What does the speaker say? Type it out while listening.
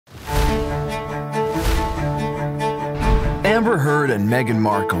Amber Heard and Meghan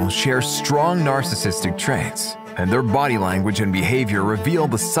Markle share strong narcissistic traits, and their body language and behavior reveal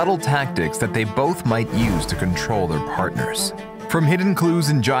the subtle tactics that they both might use to control their partners. From hidden clues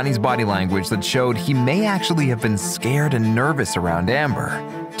in Johnny's body language that showed he may actually have been scared and nervous around Amber,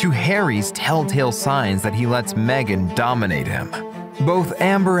 to Harry's telltale signs that he lets Meghan dominate him. Both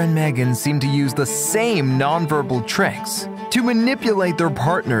Amber and Meghan seem to use the same nonverbal tricks to manipulate their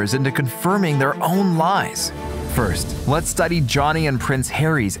partners into confirming their own lies. First, let's study Johnny and Prince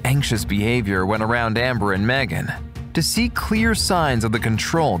Harry's anxious behavior when around Amber and Meghan to see clear signs of the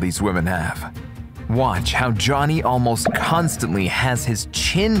control these women have. Watch how Johnny almost constantly has his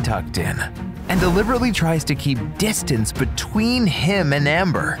chin tucked in and deliberately tries to keep distance between him and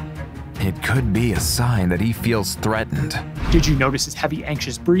Amber. It could be a sign that he feels threatened. Did you notice his heavy,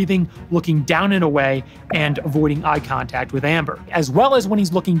 anxious breathing, looking down and away, and avoiding eye contact with Amber? As well as when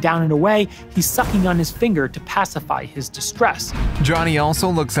he's looking down and away, he's sucking on his finger to pacify his distress. Johnny also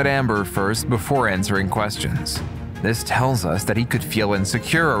looks at Amber first before answering questions. This tells us that he could feel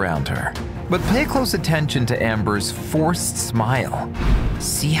insecure around her. But pay close attention to Amber's forced smile.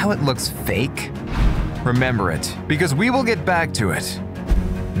 See how it looks fake? Remember it, because we will get back to it.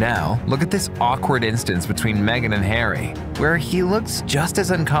 Now, look at this awkward instance between Meghan and Harry, where he looks just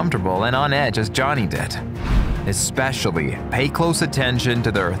as uncomfortable and on edge as Johnny did. Especially, pay close attention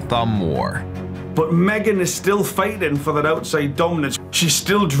to their thumb war. But Meghan is still fighting for that outside dominance. She's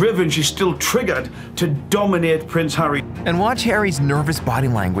still driven, she's still triggered to dominate Prince Harry. And watch Harry's nervous body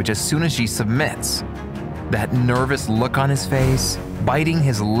language as soon as she submits. That nervous look on his face, biting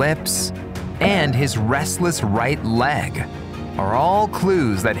his lips, and his restless right leg are all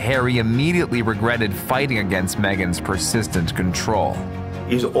clues that Harry immediately regretted fighting against Meghan's persistent control.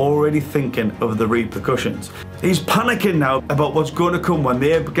 He's already thinking of the repercussions. He's panicking now about what's going to come when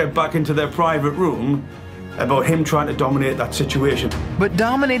they get back into their private room, about him trying to dominate that situation. But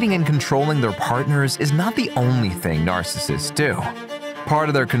dominating and controlling their partners is not the only thing narcissists do. Part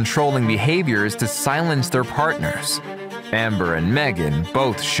of their controlling behavior is to silence their partners. Amber and Meghan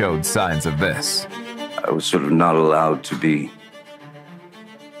both showed signs of this. I was sort of not allowed to be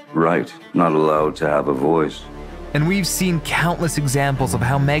right, not allowed to have a voice. And we've seen countless examples of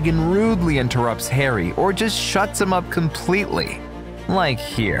how Meghan rudely interrupts Harry or just shuts him up completely, like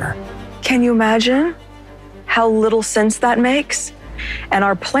here. Can you imagine how little sense that makes? And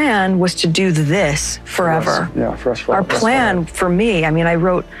our plan was to do this forever. For us. Our plan for me, I mean, I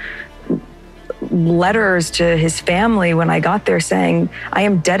wrote letters to his family when I got there saying, I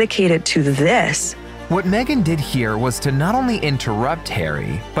am dedicated to this. What Meghan did here was to not only interrupt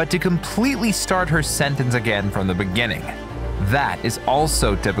Harry, but to completely start her sentence again from the beginning. That is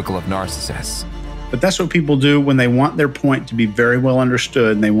also typical of narcissists. But that's what people do when they want their point to be very well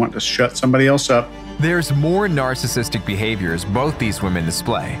understood and they want to shut somebody else up. There's more narcissistic behaviors both these women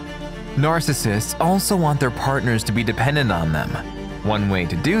display. Narcissists also want their partners to be dependent on them. One way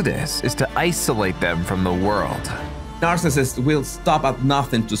to do this is to isolate them from the world. Narcissists will stop at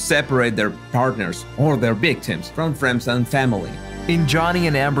nothing to separate their partners or their victims from friends and family. In Johnny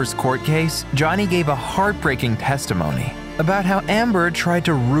and Amber's court case, Johnny gave a heartbreaking testimony about how Amber tried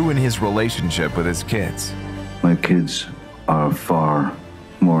to ruin his relationship with his kids. My kids are far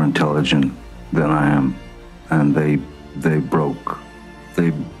more intelligent than I am, and they broke.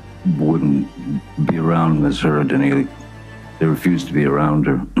 They wouldn't be around Miss Heard, and they refused to be around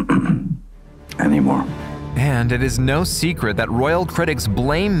her anymore. And it is no secret that royal critics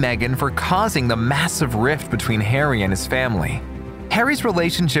blame Meghan for causing the massive rift between Harry and his family. Harry's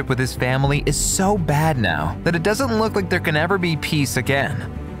relationship with his family is so bad now that it doesn't look like there can ever be peace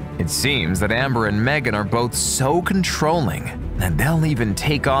again. It seems that Amber and Meghan are both so controlling that they'll even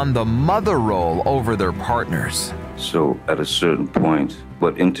take on the mother role over their partners. So at a certain point,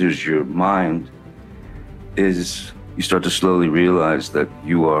 what enters your mind is you start to slowly realize that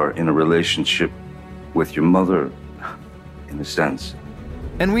you are in a relationship with your mother, in a sense.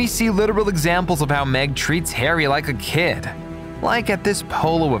 And we see literal examples of how Meg treats Harry like a kid. Like at this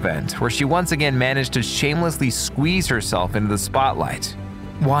polo event, where she once again managed to shamelessly squeeze herself into the spotlight.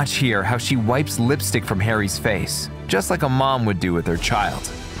 Watch here how she wipes lipstick from Harry's face, just like a mom would do with their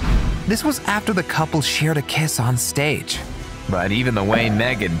child. This was after the couple shared a kiss on stage. But even the way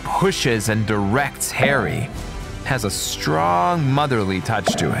Meghan pushes and directs Harry has a strong motherly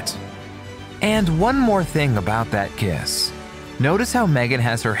touch to it. And one more thing about that kiss. Notice how Meghan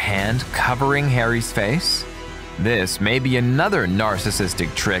has her hand covering Harry's face? This may be another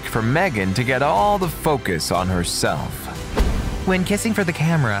narcissistic trick for Meghan to get all the focus on herself. When kissing for the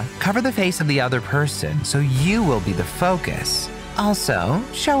camera, cover the face of the other person so you will be the focus. Also,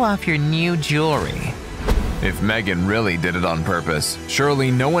 show off your new jewelry. If Meghan really did it on purpose, surely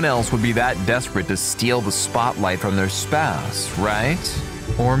no one else would be that desperate to steal the spotlight from their spouse, right?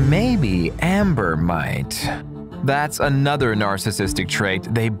 Or maybe Amber might. That's another narcissistic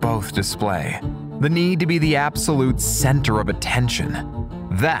trait they both display: the need to be the absolute center of attention.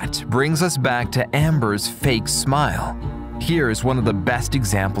 That brings us back to Amber's fake smile. Here's one of the best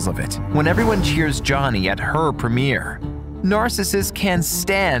examples of it, when everyone cheers Johnny at her premiere. Narcissists can't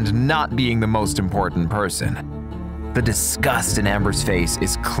stand not being the most important person. The disgust in Amber's face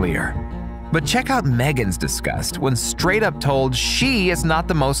is clear. But check out Meghan's disgust when straight up told she is not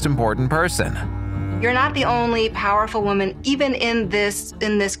the most important person. You're not the only powerful woman, even in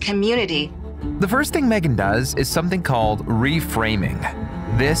this community. The first thing Meghan does is something called reframing.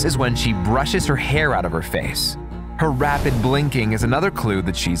 This is when she brushes her hair out of her face. Her rapid blinking is another clue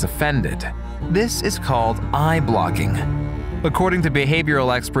that she's offended. This is called eye blocking. According to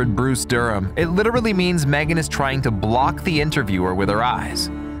behavioral expert Bruce Durham, it literally means Meghan is trying to block the interviewer with her eyes.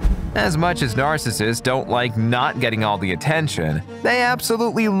 As much as narcissists don't like not getting all the attention, they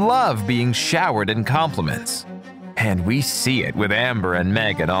absolutely love being showered in compliments. And we see it with Amber and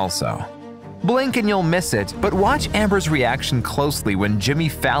Meghan also. Blink and you'll miss it, but watch Amber's reaction closely when Jimmy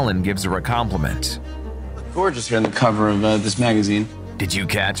Fallon gives her a compliment. Gorgeous here on the cover of this magazine. Did you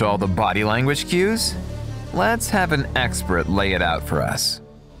catch all the body language cues? Let's have an expert lay it out for us.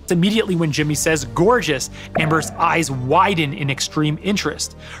 Immediately when Jimmy says gorgeous, Amber's eyes widen in extreme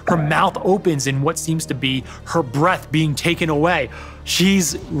interest. Her mouth opens in what seems to be her breath being taken away.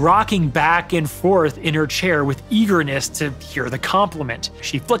 She's rocking back and forth in her chair with eagerness to hear the compliment.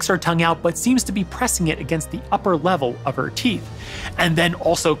 She flicks her tongue out but seems to be pressing it against the upper level of her teeth, and then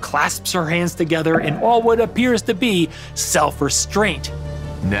also clasps her hands together in all what appears to be self-restraint.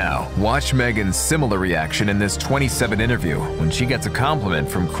 Now, watch Meghan's similar reaction in this 27 interview when she gets a compliment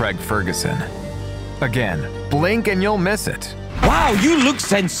from Craig Ferguson. Again, blink and you'll miss it. Wow, you look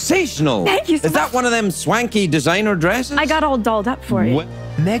sensational. Thank you so Is that one of them swanky designer dresses? I got all dolled up for you.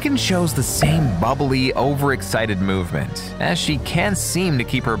 Meghan shows the same bubbly, overexcited movement, as she can't seem to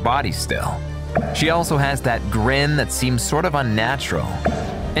keep her body still. She also has that grin that seems sort of unnatural,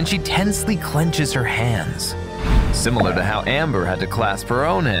 and she tensely clenches her hands, similar to how Amber had to clasp her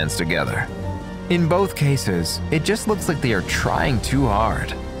own hands together. In both cases, it just looks like they are trying too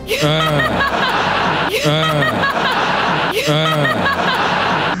hard.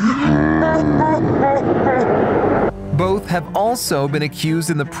 Both have also been accused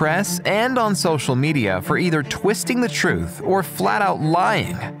in the press and on social media for either twisting the truth or flat out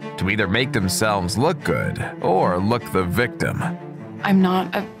lying to either make themselves look good or look the victim. I'm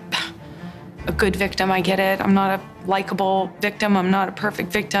not a good victim, I get it. I'm not a likable victim. I'm not a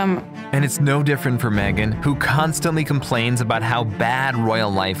perfect victim. And it's no different for Meghan, who constantly complains about how bad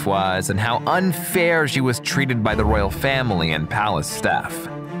royal life was and how unfair she was treated by the royal family and palace staff.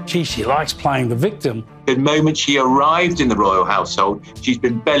 She likes playing the victim. The moment she arrived in the royal household, she's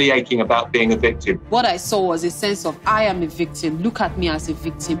been belly aching about being a victim. What I saw was a sense of, I am a victim, look at me as a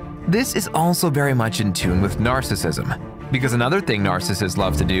victim. This is also very much in tune with narcissism, because another thing narcissists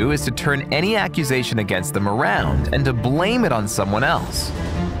love to do is to turn any accusation against them around and to blame it on someone else.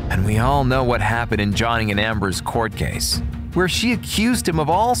 And we all know what happened in Johnny and Amber's court case, where she accused him of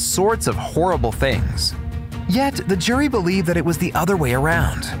all sorts of horrible things. Yet, the jury believed that it was the other way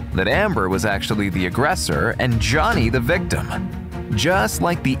around, that Amber was actually the aggressor and Johnny the victim. Just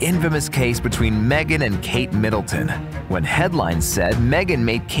like the infamous case between Meghan and Kate Middleton, when headlines said Meghan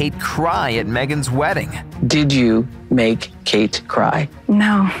made Kate cry at Meghan's wedding. Did you make Kate cry?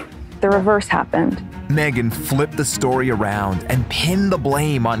 No, the reverse happened. Meghan flipped the story around and pinned the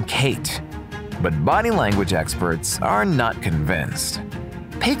blame on Kate. But body language experts are not convinced.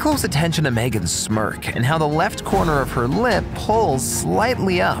 Pay close attention to Meghan's smirk and how the left corner of her lip pulls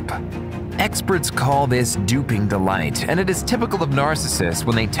slightly up. Experts call this duping delight, and it is typical of narcissists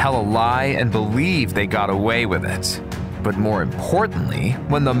when they tell a lie and believe they got away with it. But more importantly,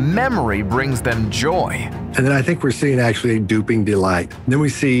 when the memory brings them joy. And then I think we're seeing actually a duping delight. Then we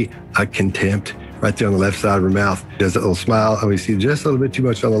see a contempt right there on the left side of her mouth. Does a little smile, and we see just a little bit too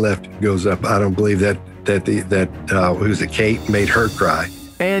much on the left goes up. I don't believe that who's it, Kate, made her cry.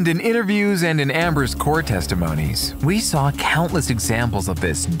 And in interviews and in Amber's court testimonies, we saw countless examples of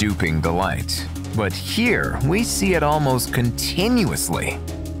this duping delight. But here, we see it almost continuously.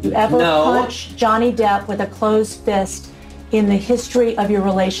 You ever punch Johnny Depp with a closed fist in the history of your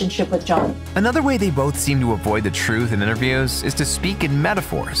relationship with Johnny? Another way they both seem to avoid the truth in interviews is to speak in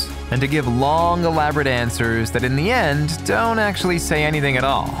metaphors and to give long, elaborate answers that in the end don't actually say anything at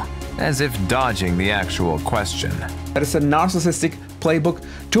all, as if dodging the actual question. That is a narcissistic playbook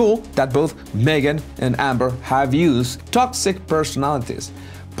tool that both Meghan and Amber have used. Toxic personalities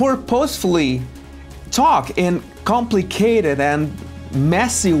purposefully talk in complicated and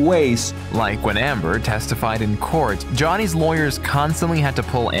messy ways. Like when Amber testified in court, Johnny's lawyers constantly had to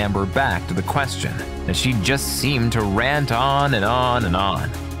pull Amber back to the question, as she just seemed to rant on and on and on.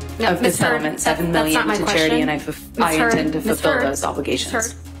 Of the settlement, $7 million to charity, and I intend to fulfill those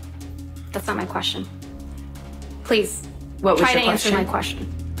obligations. That's not my question. Please, what was try your to answer my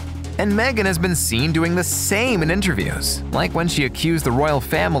question. And Meghan has been seen doing the same in interviews, like when she accused the royal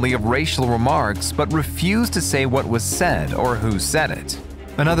family of racial remarks but refused to say what was said or who said it.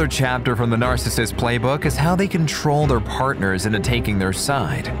 Another chapter from the narcissist playbook is how they control their partners into taking their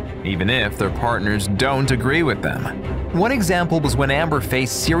side, even if their partners don't agree with them. One example was when Amber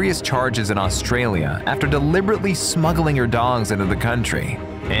faced serious charges in Australia after deliberately smuggling her dogs into the country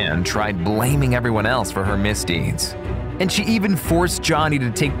and tried blaming everyone else for her misdeeds. And she even forced Johnny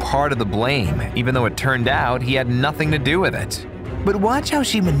to take part of the blame, even though it turned out he had nothing to do with it. But watch how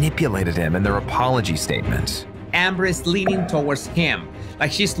she manipulated him in their apology statement. Amber is leaning towards him,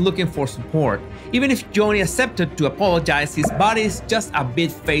 like she's looking for support. Even if Johnny accepted to apologize, his body is just a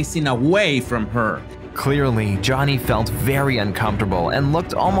bit facing away from her. Clearly, Johnny felt very uncomfortable and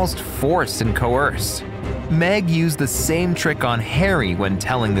looked almost forced and coerced. Meg used the same trick on Harry when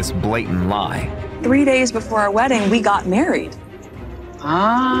telling this blatant lie. 3 days before our wedding, we got married.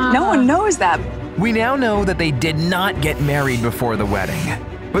 No one knows that. We now know that they did not get married before the wedding.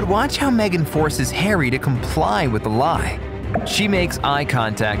 But watch how Meghan forces Harry to comply with the lie. She makes eye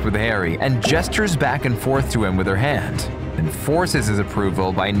contact with Harry and gestures back and forth to him with her hand, and forces his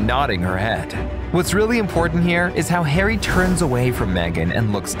approval by nodding her head. What's really important here is how Harry turns away from Meghan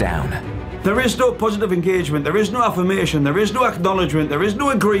and looks down. There is no positive engagement, there is no affirmation, there is no acknowledgement, there is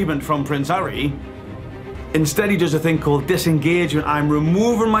no agreement from Prince Harry. Instead, he does a thing called disengagement. I'm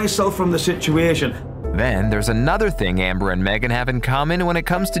removing myself from the situation. Then there's another thing Amber and Meghan have in common when it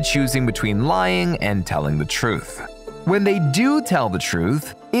comes to choosing between lying and telling the truth. When they do tell the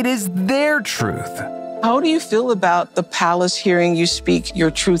truth, it is their truth. How do you feel about the palace hearing you speak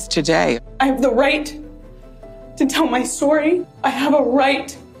your truth today? I have the right to tell my story. I have a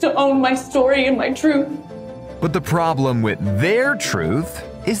right to own my story and my truth. But the problem with their truth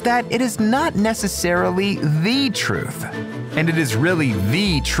is that it is not necessarily the truth. And it is really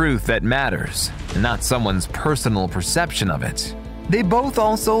the truth that matters, not someone's personal perception of it. They both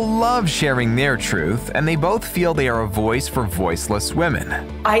also love sharing their truth, and they both feel they are a voice for voiceless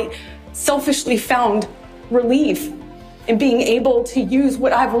women. I selfishly found relief in being able to use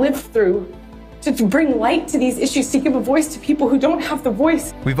what I've lived through to bring light to these issues, to give a voice to people who don't have the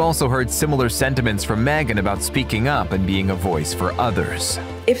voice. We've also heard similar sentiments from Meghan about speaking up and being a voice for others.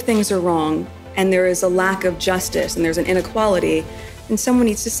 If things are wrong and there is a lack of justice and there's an inequality, then someone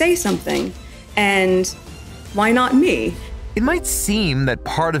needs to say something. And why not me? It might seem that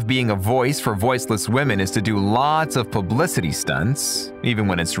part of being a voice for voiceless women is to do lots of publicity stunts, even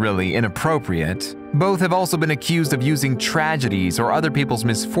when it's really inappropriate. Both have also been accused of using tragedies or other people's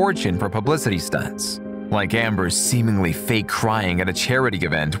misfortune for publicity stunts, like Amber's seemingly fake crying at a charity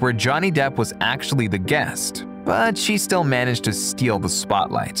event where Johnny Depp was actually the guest, but she still managed to steal the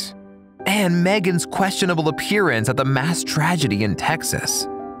spotlight. And Meghan's questionable appearance at the mass tragedy in Texas,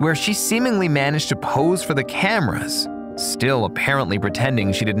 where she seemingly managed to pose for the cameras, still apparently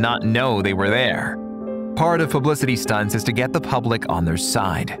pretending she did not know they were there. Part of publicity stunts is to get the public on their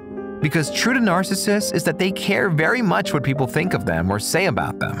side, because true to narcissists is that they care very much what people think of them or say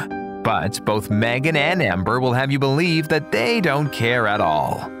about them. But both Meghan and Amber will have you believe that they don't care at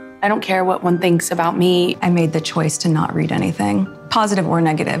all. I don't care what one thinks about me. I made the choice to not read anything, positive or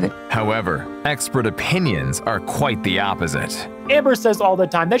negative. However, expert opinions are quite the opposite. Amber says all the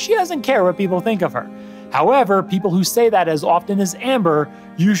time that she doesn't care what people think of her. However, people who say that as often as Amber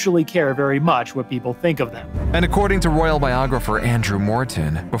usually care very much what people think of them. And according to royal biographer Andrew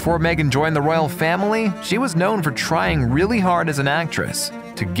Morton, before Meghan joined the royal family, she was known for trying really hard as an actress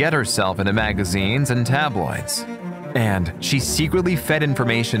to get herself into magazines and tabloids. And she secretly fed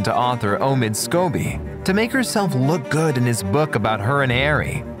information to author Omid Scobie to make herself look good in his book about her and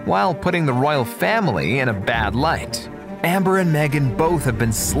Harry, while putting the royal family in a bad light. Amber and Meghan both have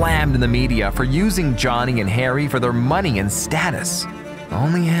been slammed in the media for using Johnny and Harry for their money and status.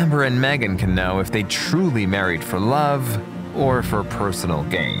 Only Amber and Meghan can know if they truly married for love or for personal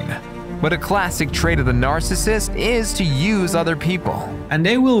gain. But a classic trait of the narcissist is to use other people. And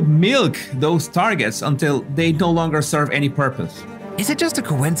they will milk those targets until they no longer serve any purpose. Is it just a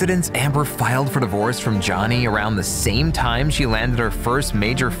coincidence Amber filed for divorce from Johnny around the same time she landed her first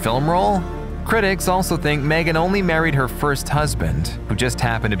major film role? Critics also think Meghan only married her first husband, who just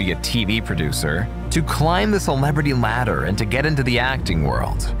happened to be a TV producer, to climb the celebrity ladder and to get into the acting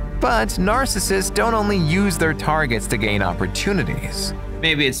world. But narcissists don't only use their targets to gain opportunities.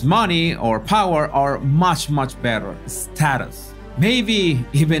 Maybe it's money or power or much, much better, status. Maybe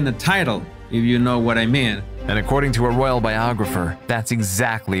even a title, if you know what I mean. And according to a royal biographer, that's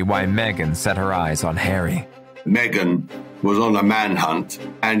exactly why Meghan set her eyes on Harry. Meghan was on a manhunt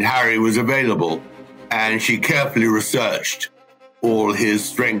and Harry was available, and she carefully researched all his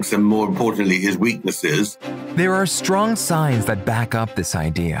strengths and, more importantly, his weaknesses. There are strong signs that back up this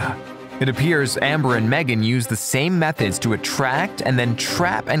idea. It appears Amber and Meghan use the same methods to attract and then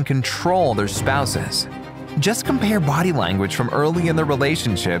trap and control their spouses. Just compare body language from early in their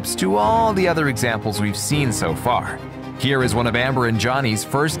relationships to all the other examples we've seen so far. Here is one of Amber and Johnny's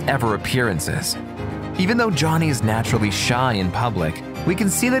first ever appearances. Even though Johnny is naturally shy in public, we can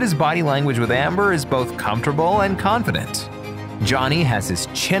see that his body language with Amber is both comfortable and confident. Johnny has his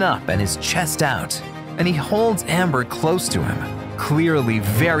chin up and his chest out, and he holds Amber close to him, clearly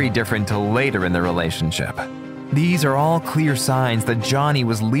very different to later in the relationship. These are all clear signs that Johnny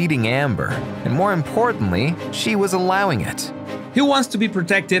was leading Amber, and more importantly, she was allowing it. He wants to be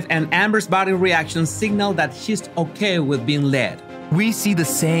protective, and Amber's body reactions signal that she's okay with being led. We see the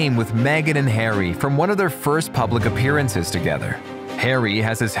same with Meghan and Harry from one of their first public appearances together. Harry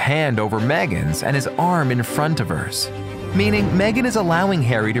has his hand over Meghan's and his arm in front of hers, meaning Meghan is allowing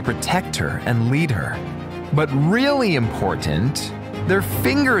Harry to protect her and lead her. But really important, their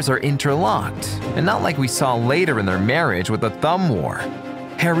fingers are interlocked, and not like we saw later in their marriage with the thumb war.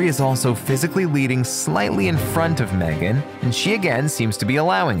 Harry is also physically leading slightly in front of Meghan, and she again seems to be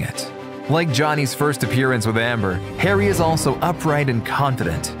allowing it. Like Johnny's first appearance with Amber, Harry is also upright and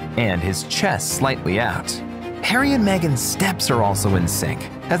confident, and his chest slightly out. Harry and Meghan's steps are also in sync,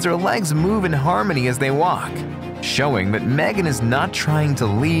 as their legs move in harmony as they walk, showing that Meghan is not trying to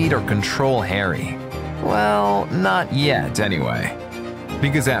lead or control Harry. Well, not yet anyway.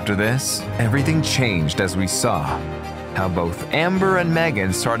 Because after this, everything changed as we saw how both Amber and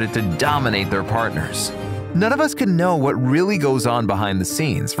Meghan started to dominate their partners. None of us can know what really goes on behind the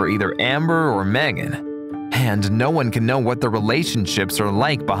scenes for either Amber or Meghan, and no one can know what the relationships are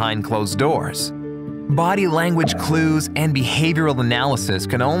like behind closed doors. Body language clues and behavioral analysis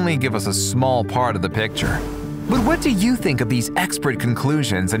can only give us a small part of the picture. But what do you think of these expert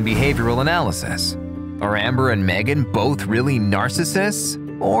conclusions and behavioral analysis? Are Amber and Meghan both really narcissists?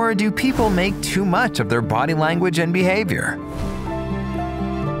 Or do people make too much of their body language and behavior?